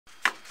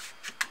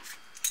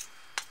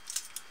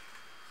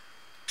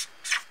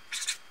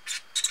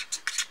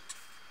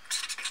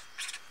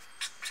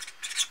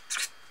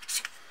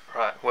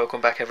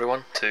Welcome back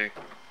everyone to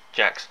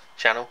Jack's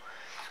channel.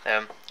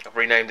 I've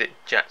renamed it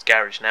Jack's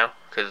Garage now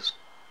because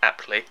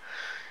aptly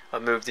I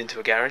moved into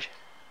a garage,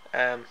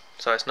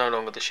 so it's no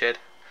longer the shed,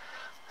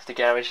 it's the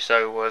garage.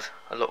 So with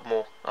a lot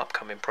more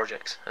upcoming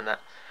projects and that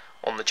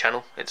on the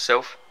channel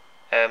itself.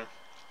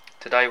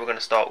 Today we're going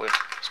to start with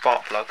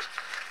spark plugs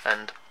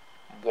and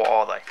what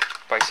are they?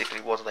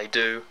 Basically, what do they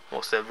do?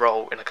 What's their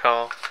role in a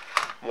car?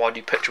 Why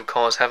do petrol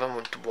cars have them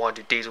and why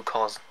do diesel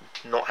cars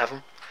not have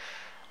them?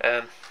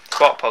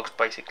 Spark plugs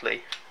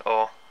basically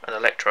are an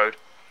electrode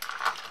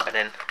and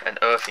then an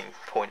earthing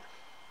point,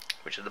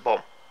 which is the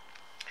bottom.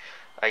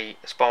 A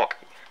spark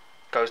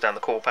goes down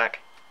the core pack,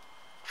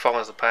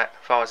 fires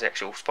the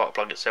actual spark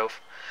plug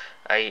itself.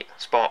 A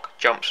spark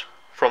jumps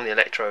from the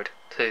electrode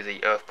to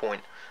the earth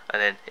point and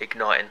then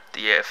igniting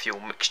the air fuel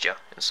mixture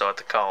inside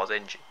the car's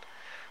engine.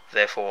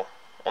 Therefore,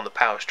 on the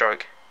power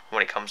stroke,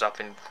 when it comes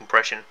up in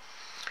compression,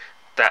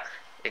 that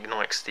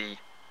ignites the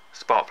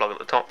spark plug at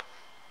the top,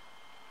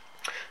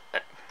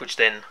 which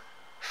then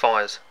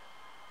fires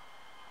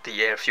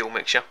the air fuel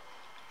mixture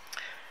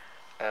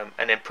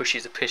and then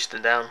pushes the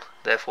piston down,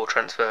 therefore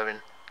transferring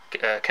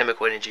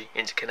chemical energy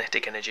into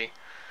kinetic energy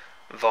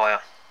via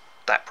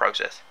that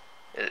process.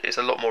 It's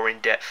a lot more in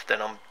depth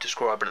than I'm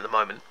describing at the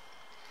moment,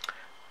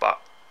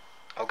 but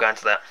I'll go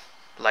into that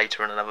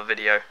later in another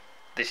video.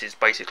 This is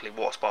basically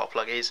what a spark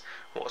plug is,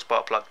 what a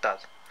spark plug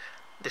does.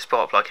 This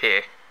spark plug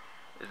here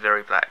is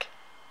very black.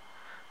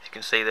 As you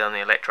can see there on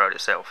the electrode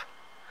itself,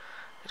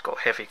 it's got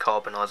heavy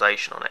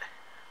carbonisation on it,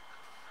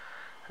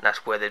 and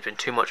that's where there's been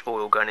too much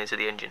oil going into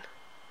the engine.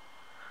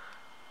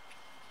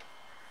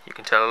 You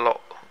can tell a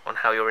lot on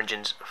how your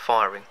engine's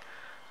firing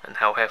and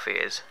how heavy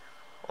it is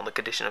on the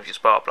condition of your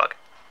spark plug.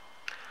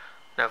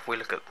 Now if we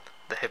look at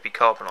the heavy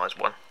carbonised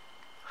one,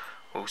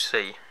 we'll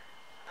see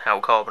how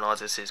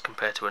carbonised this is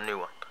compared to a new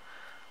one.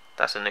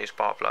 That's a new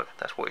spark plug,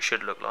 that's what it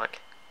should look like.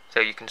 So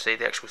you can see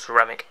the actual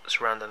ceramic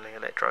surrounding the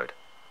electrode.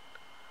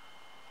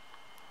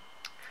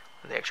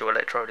 And the actual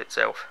electrode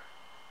itself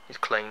is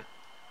clean.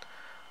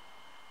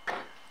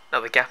 Now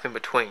the gap in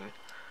between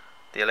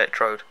the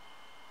electrode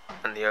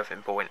and the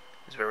earthing point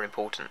is very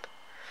important.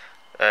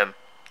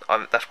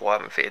 That's why I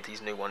haven't fitted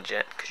these new ones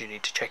yet, because you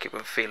need to check it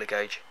with a feeler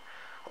gauge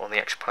on the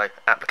actual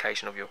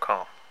application of your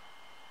car,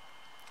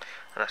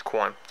 and that's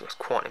quite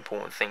an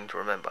important thing to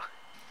remember.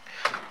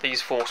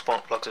 These 4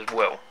 spark plugs as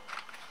well,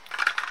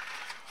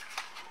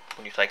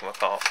 when you take them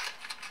apart,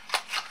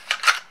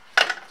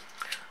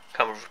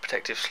 come with a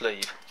protective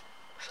sleeve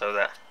so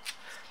that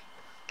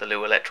the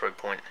little electrode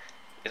point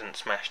isn't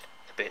smashed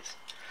to bits.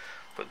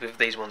 But with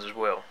these ones as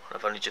well,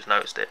 I've only just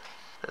noticed it,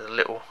 there's a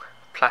little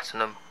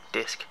platinum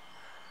disc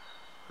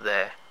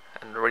there,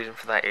 and the reason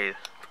for that is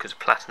because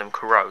platinum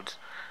corrodes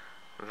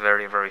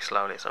very, very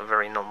slowly. It's a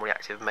very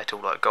non-reactive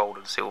metal like gold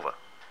and silver.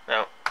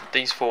 Now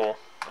these 4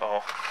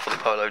 are for the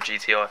Polo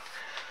GTI.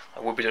 I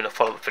will be doing a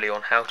follow-up video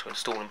on how to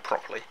install them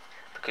properly,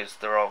 because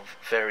there are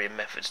varying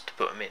methods to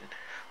put them in,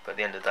 but at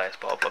the end of the day, a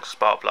spark plug's a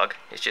spark plug.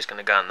 It's just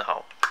going to go in the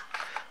hole.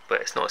 But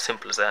it's not as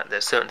simple as that.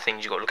 There's certain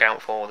things you've got to look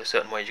out for, there's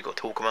certain ways you've got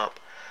to torque them up,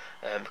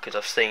 because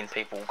I've seen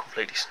people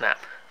completely snap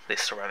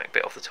this ceramic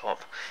bit off the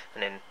top,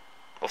 and then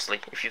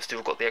obviously if you've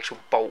still got the actual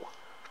bolt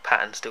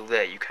pattern still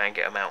there, you can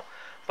get them out.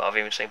 But I've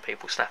even seen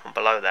people snap them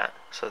below that,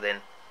 so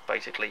then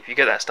basically if you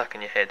get that stuck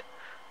in your head,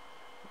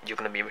 you're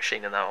going to be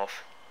machining that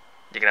off.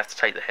 You're going to have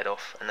to take the head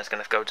off, and that's going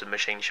to have to go to the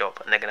machine shop,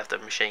 and they're going to have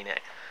to machine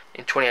it.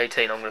 In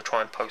 2018 I'm going to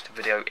try and post a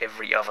video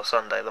every other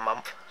Sunday of the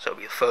month, so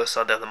it'll be the first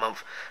Sunday of the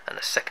month and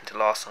the second to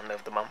last Sunday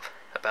of the month,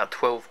 about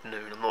 12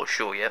 noon, I'm not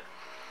sure yet.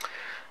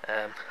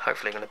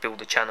 Hopefully I'm going to build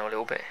the channel a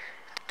little bit,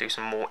 do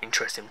some more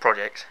interesting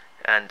projects,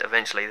 and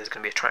eventually there's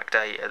going to be a track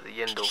day at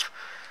the end of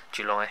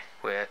July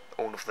where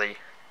all of the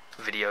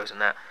videos and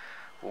that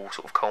will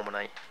sort of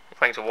culminate.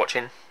 Thanks for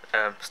watching.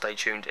 Stay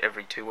tuned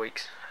every 2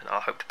 weeks and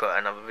I hope to put out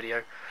another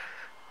video.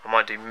 I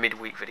might do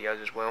midweek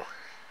videos as well,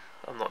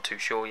 I'm not too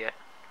sure yet,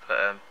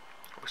 but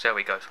we'll see how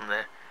we go from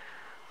there.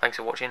 Thanks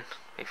for watching.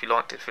 If you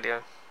liked this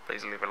video,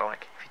 please leave a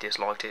like. If you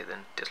disliked it,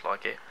 then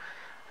dislike it.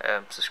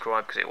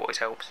 Subscribe because it always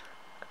helps,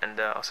 and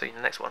I'll see you in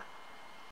the next one.